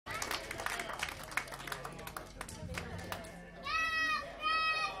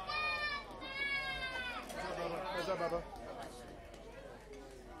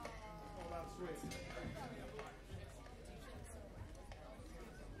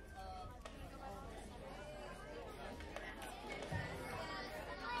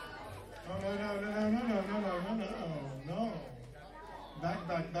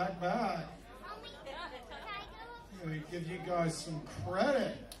guys some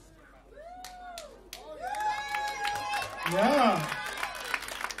credit. Yeah.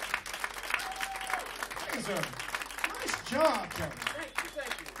 Nice job, Kevin. Thank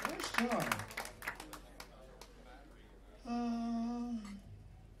you. Nice job.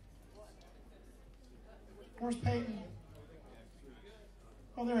 Where's Peyton?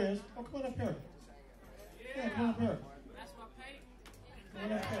 Oh, there he is. Oh, come on up here. Yeah, come on up here. That's my Peyton.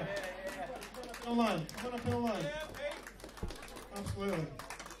 Come on up here. Come on up line. Come on up here line. Absolutely.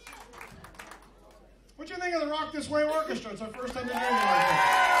 What do you think of the Rock This Way Orchestra? It's our first time doing anything like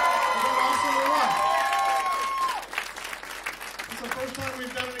that. Is that awesome or what? It's the first time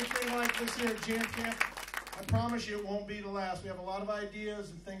we've done anything like this here at Jam Camp. I promise you it won't be the last. We have a lot of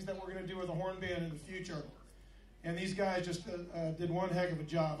ideas and things that we're going to do with the horn band in the future. And these guys just did one heck of a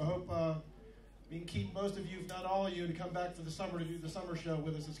job. I hope we can keep most of you, if not all of you, to come back for the summer to do the summer show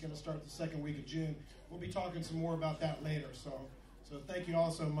with us. It's going to start the second week of June. We'll be talking some more about that later. So thank you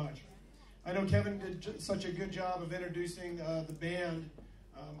all so much. I know Kevin did such a good job of introducing the band.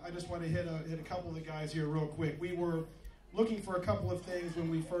 I just want to hit a couple of the guys here real quick. We were looking for a couple of things when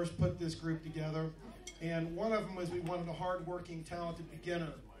we first put this group together. And one of them was we wanted a hard-working, talented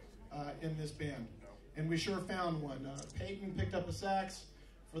beginner in this band. And we sure found one. Peyton picked up a sax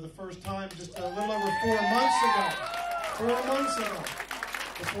for the first time just a little over 4 months ago. 4 months ago,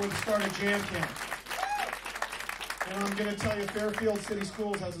 before the start of Jam Camp. And I'm going to tell you, Fairfield City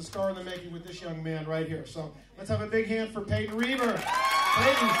Schools has a star in the making with this young man right here. So let's have a big hand for Peyton Reaver.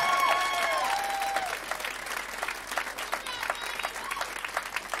 Peyton.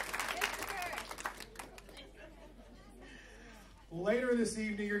 Later this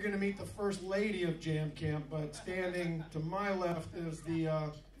evening, you're going to meet the first lady of Jam Camp, but standing to my left is the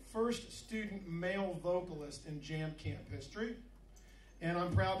first student male vocalist in Jam Camp history. And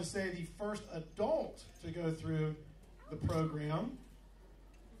I'm proud to say the first adult to go through the program.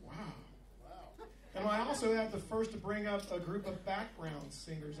 Wow. And I also have the first to bring up a group of background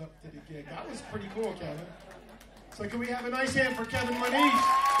singers up to the gig. That was pretty cool, Kevin. So can we have a nice hand for Kevin Mehas?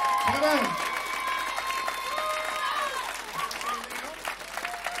 Kevin!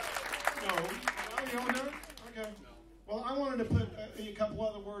 Okay. Well, I wanted to put a couple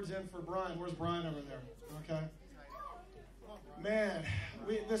other words in for Brian. Where's Brian over there? Okay. Man,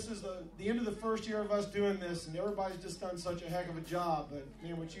 this is the end of the first year of us doing this, and everybody's just done such a heck of a job. But,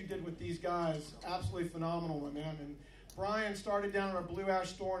 man, what you did with these guys, absolutely phenomenal, man. And Brian started down at our Blue Ash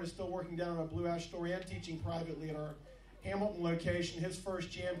store and is still working down at our Blue Ash store and teaching privately at our Hamilton location, his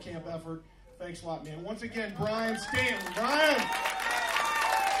first Jam Camp effort. Thanks a lot, man. Once again, Brian Stanton. Brian!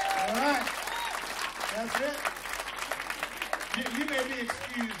 All right. That's it. You may be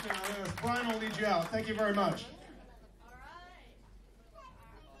excused. Brian will lead you out. Thank you very much.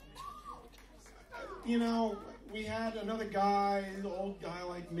 You know, we had another guy, an old guy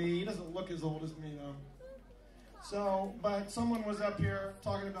like me. He doesn't look as old as me, though. So, but someone was up here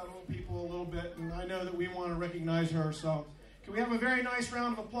talking about old people a little bit, and I know that we want to recognize her. So, can we have a very nice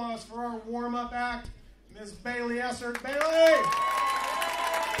round of applause for our warm-up act, Ms. Bailey Essert. Bailey!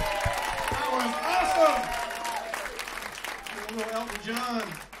 That was awesome! A little Elton John.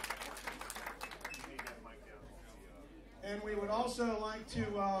 And we would also like to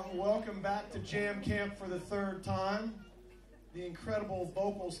welcome back to Jam Camp for the third time the incredible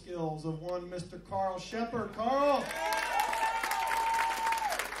vocal skills of one Mr. Carl Shepard. Carl!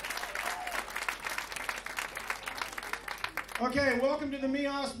 Okay, welcome to the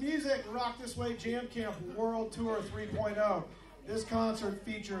Mehas Music Rock This Way Jam Camp World Tour 3.0. This concert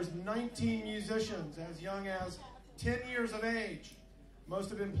features 19 musicians as young as 10 years of age. Most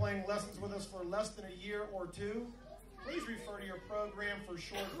have been playing lessons with us for less than a year or two. Please refer to your program for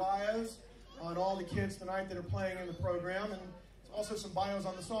short bios on all the kids tonight that are playing in the program, and also some bios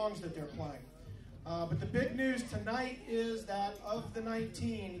on the songs that they're playing. But the big news tonight is that of the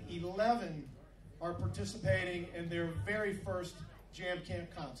 19, 11 are participating in their very first Jam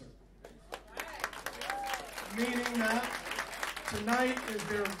Camp concert. Meaning that tonight is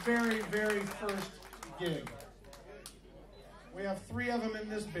their very, very first gig. We have 3 of them in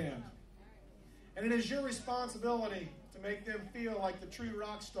this band. And it is your responsibility to make them feel like the true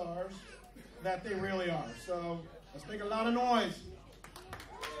rock stars that they really are. So let's make a lot of noise.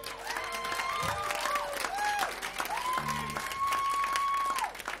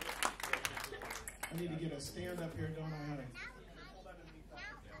 I need to get a stand up here, don't I, honey?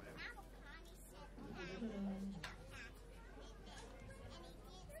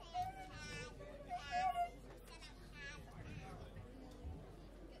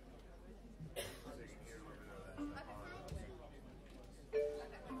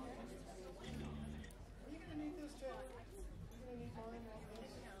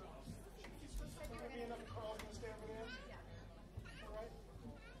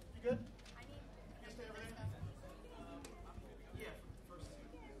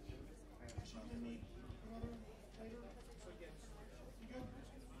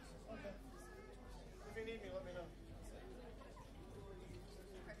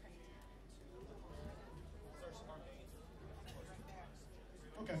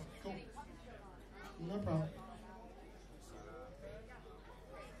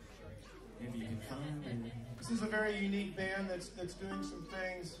 This is a very unique band that's doing some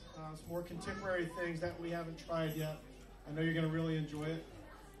things, some more contemporary things that we haven't tried yet. I know you're going to really enjoy it.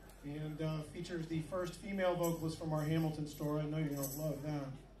 And features the first female vocalist from our Hamilton store. I know you're going to love that.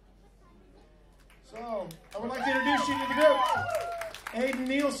 So, I would like to introduce you to the group. Aiden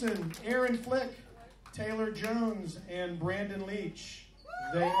Nielsen, Aaron Flick, Taylor Jones, and Brandon Leach.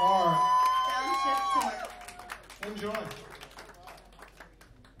 They are Downshift Torque. Enjoy.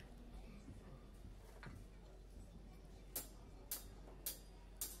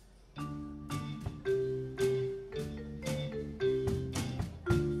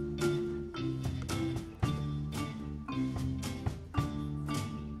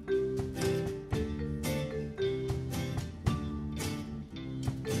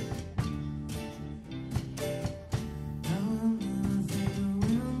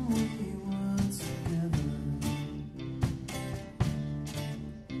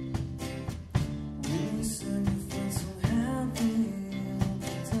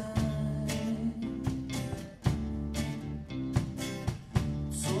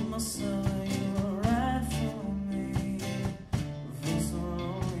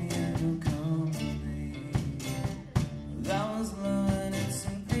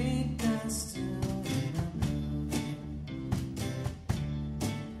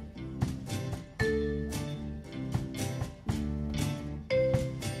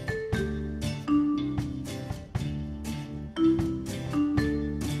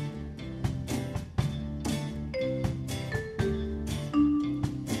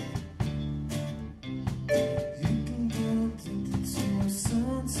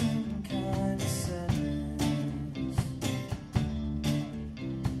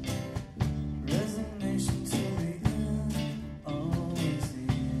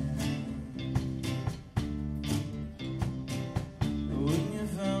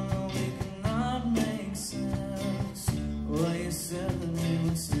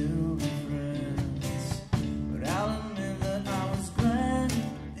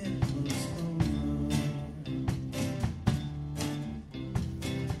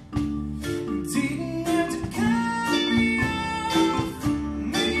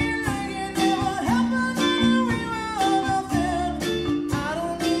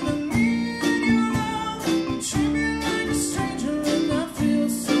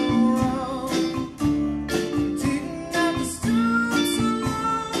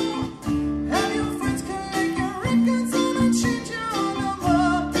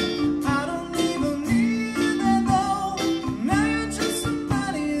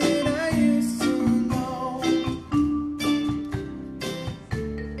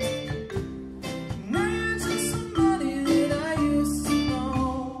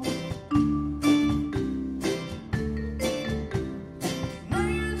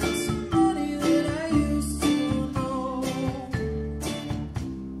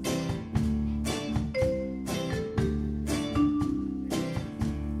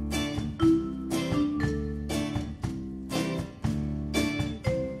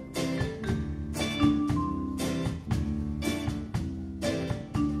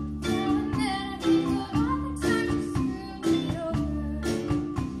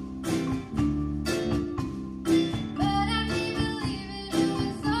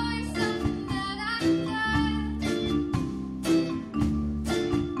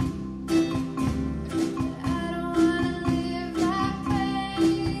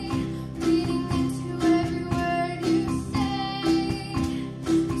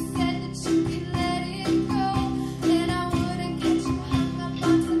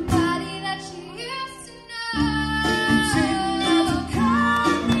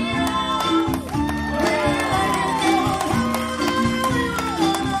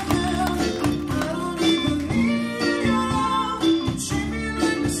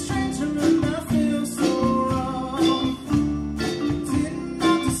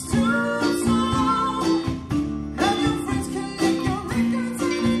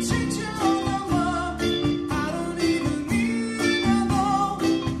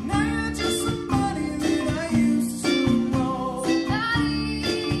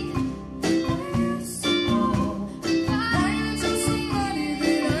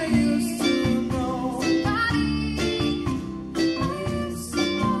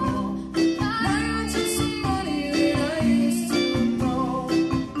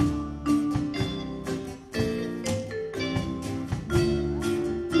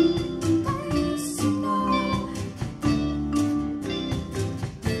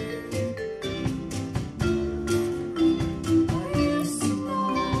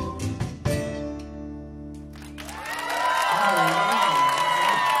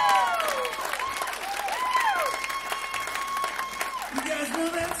 guys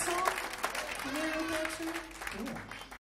know that song? Familiar with that song? Cool.